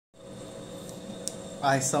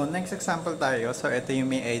Okay, so next example tayo. So, ito yung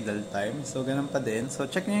may idle time. So, ganun pa din. So,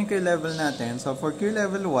 check nyo yung queue level natin. So, for queue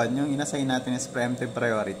level 1, yung inassign natin is preemptive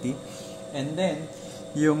priority. And then,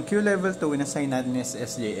 yung queue level 2, inassign natin is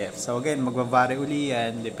SJF. So, again, magbabari uli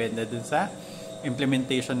yan. Depende dun sa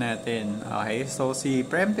implementation natin. Okay, so si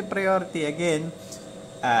preemptive priority, again,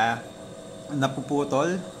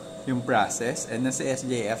 napuputol yung process. And si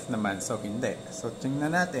SJF naman, so hindi. So,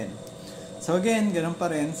 tingnan natin. So again, ganun pa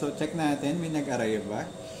rin. So check natin, may nag-arrive ba?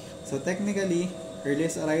 So technically,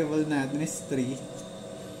 earliest arrival natin is 3.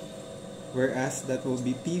 Whereas that will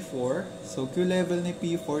be P4. So Q level ni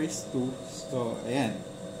P4 is 2. So ayan.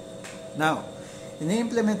 Now,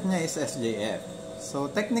 ini-implement niya is SJF. So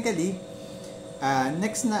technically,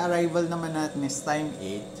 next na arrival naman natin is time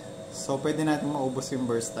 8. So pwede natin maubos yung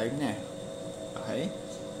burst time niya. Okay?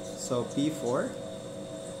 So P4.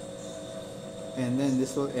 And then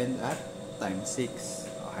this will end at time 6.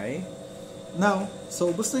 Okay? Now, so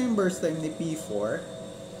ubos na yung burst time ni P4.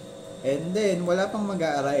 And then, wala pang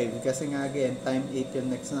mag-a-arrive. Kasi nga again, time 8 yung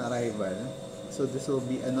next na arrival. So, this will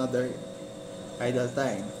be another idle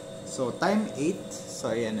time. So, time 8. So,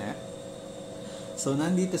 ayan na. So,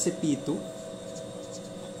 nandito si P2.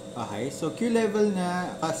 Okay? So, Q level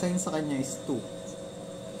na assign sa kanya is 2.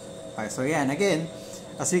 Okay? So, ayan. Again,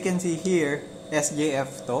 as we can see here,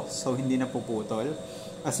 SJF to. So, hindi na puputol.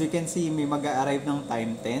 As you can see, may mag-a-arrive ng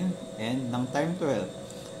time 10 and ng time 12.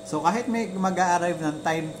 So, kahit may mag-a-arrive ng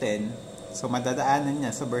time 10, so madadaanan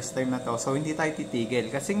niya sa burst time na to. So, hindi tayo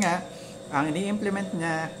titigil. Kasi nga, ang ini-implement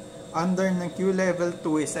niya under ng Q level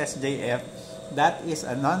 2 is SJF. That is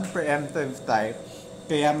a non-preemptive type.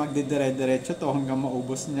 Kaya magdidire-diretso to hanggang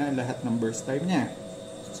maubos niya lahat ng burst time niya.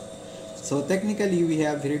 So, technically, we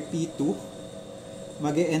have here P2.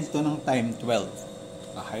 Mag-e-end to ng time 12.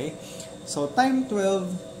 Okay? So, time 12,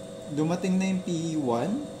 dumating na yung P1.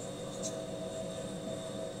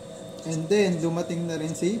 And then, dumating na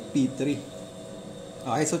rin si P3.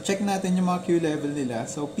 Okay, so check natin yung mga Q level nila.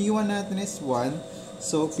 So, P1 natin is 1.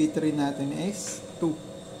 So, P3 natin is 2.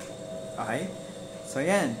 Okay? So,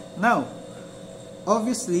 yan. Now,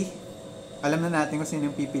 obviously, alam na natin kung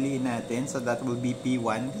sino yung pipiliin natin. So, that will be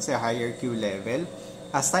P1 kasi higher Q level.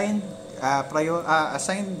 Assigned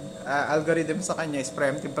algorithm sa kanya is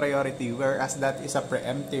preemptive priority, whereas that is a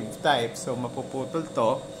preemptive type. So, mapuputol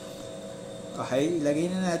to. Okay,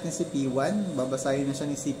 ilagay na natin si P1. Babasahin na siya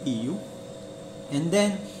ni CPU. And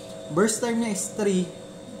then, burst time niya is 3.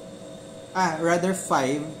 Rather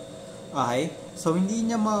 5. Okay, so hindi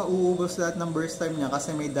niya mauubos lahat ng burst time niya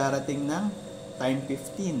kasi may darating ng time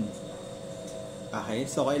 15. Okay,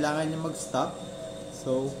 so kailangan niya mag-stop.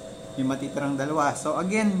 So, yung matitirang dalawa. So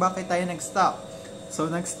again, bakit tayo nag-stop? So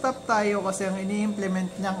nag-stop tayo kasi ang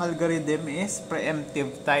ini-implement niyang algorithm is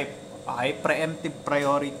preemptive type. Okay, preemptive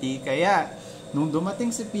priority. Kaya, nung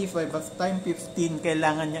dumating si P5 at time 15,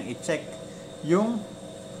 kailangan niyang i-check yung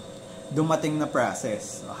dumating na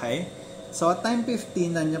process. Okay? So at time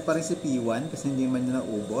 15, nandiyan pa rin si P1 kasi hindi man niya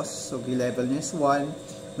naubos. So Q level niya is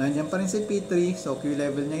 1. Nandiyan pa rin si P3. So Q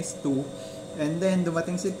level niya is 2. And then,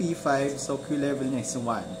 dumating si P5, so Q level niya is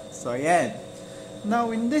 1. So, ayan.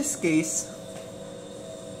 Now, in this case,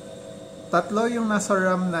 tatlo yung nasa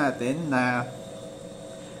RAM natin na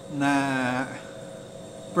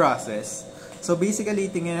process. So,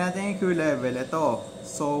 basically, tingnan natin yung Q level. Ito.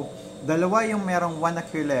 So, dalawa yung merong 1 na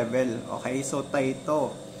Q level. Okay? So, tie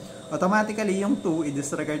ito. Automatically, yung 2,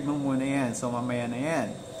 i-disregard mo muna yan. So, mamaya na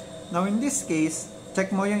yan. Now, in this case, check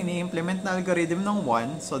mo yung ini-implement na algorithm ng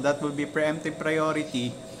 1. So, that will be preemptive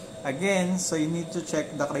priority. Again, so you need to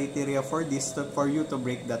check the criteria for this for you to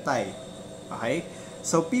break the tie. Okay?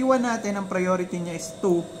 So, P1 natin, ang priority niya is 2.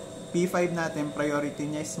 P5 natin, priority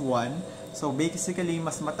niya is 1. So, basically,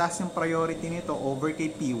 mas mataas yung priority nito over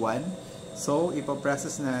kay P1. So,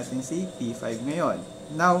 ipaprocess na natin si P5 ngayon.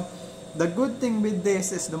 Now, the good thing with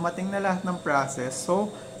this is dumating na lahat ng process.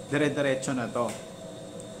 So, dire-diretso na to.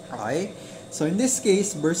 Okay? So, in this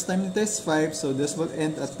case, burst time nito is 5. So, this will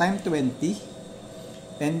end at time 20.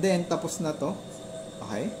 And then, tapos na to.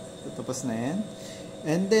 Okay? So, tapos na yan.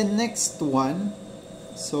 And then, next one.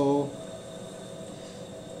 So,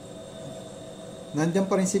 nandiyan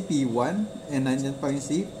pa rin si P1. And nandiyan pa rin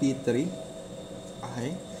si P3.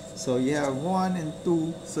 Okay? So, you have 1 and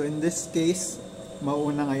 2. So, in this case,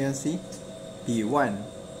 mauna ngayon si P1.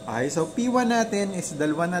 Okay? So, P1 natin is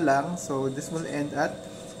dalawa na lang. So, this will end at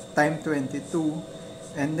time 22.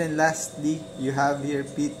 And then lastly, you have here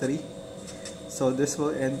P3. So this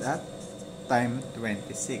will end at time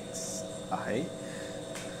 26. Okay?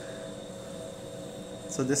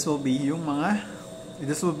 So this will be yung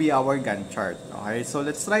this will be our Gantt chart. Okay? So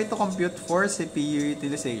let's try to compute for CPU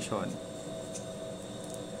utilization.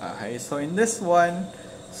 Okay, so in this one,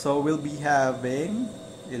 so we'll be having,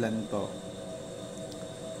 ilan to?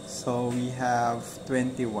 So we have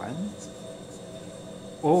 21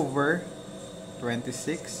 over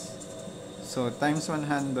 26. So times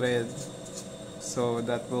 100, so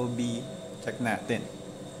that will be, check natin.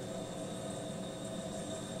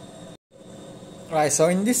 Okay, so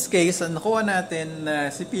in this case, ang nakuha natin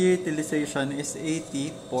na CPU utilization is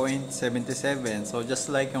 80.77. So just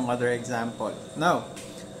like yung other example. Now,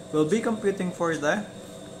 we'll be computing for the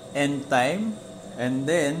end time, and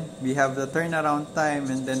then we have the turnaround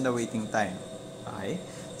time, and then the waiting time. Okay?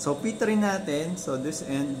 So P3 natin, so this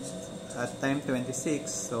ends at time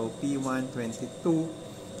 26. So P1, 22.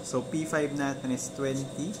 So P5 natin is 20.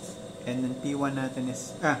 And then P1 natin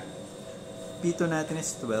is, P2 natin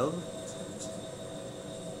is 12.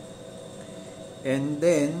 And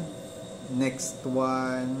then, next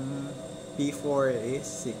one, P4 is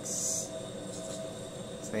 6.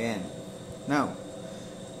 So, yan. Now,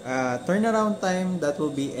 turnaround time, that will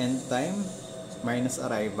be end time minus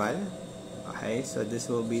arrival. Okay, so this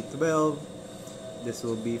will be 12. This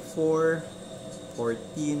will be 4,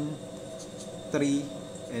 14, 3,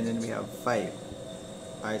 and then we have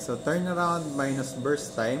 5. Okay, so turnaround minus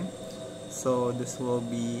burst time. So, this will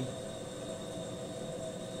be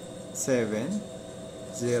 7,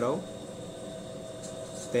 0,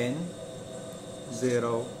 10,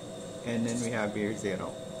 0, and then we have here 0.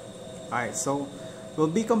 Alright, so we'll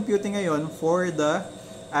be computing ngayon for the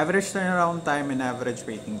average turnaround time and average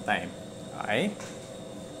waiting time. Okay?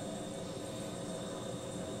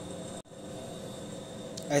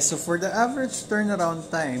 Okay, so for the average turnaround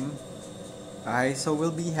time, okay, so we'll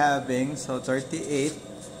be having, so 38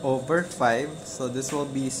 over 5, so this will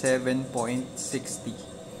be 7.60.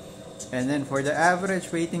 And then for the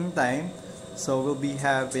average waiting time, so we'll be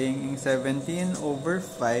having 17 over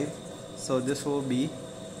 5. So this will be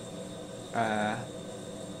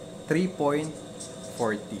 3.40.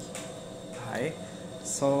 Okay?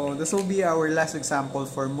 So this will be our last example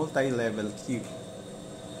for multi-level queue.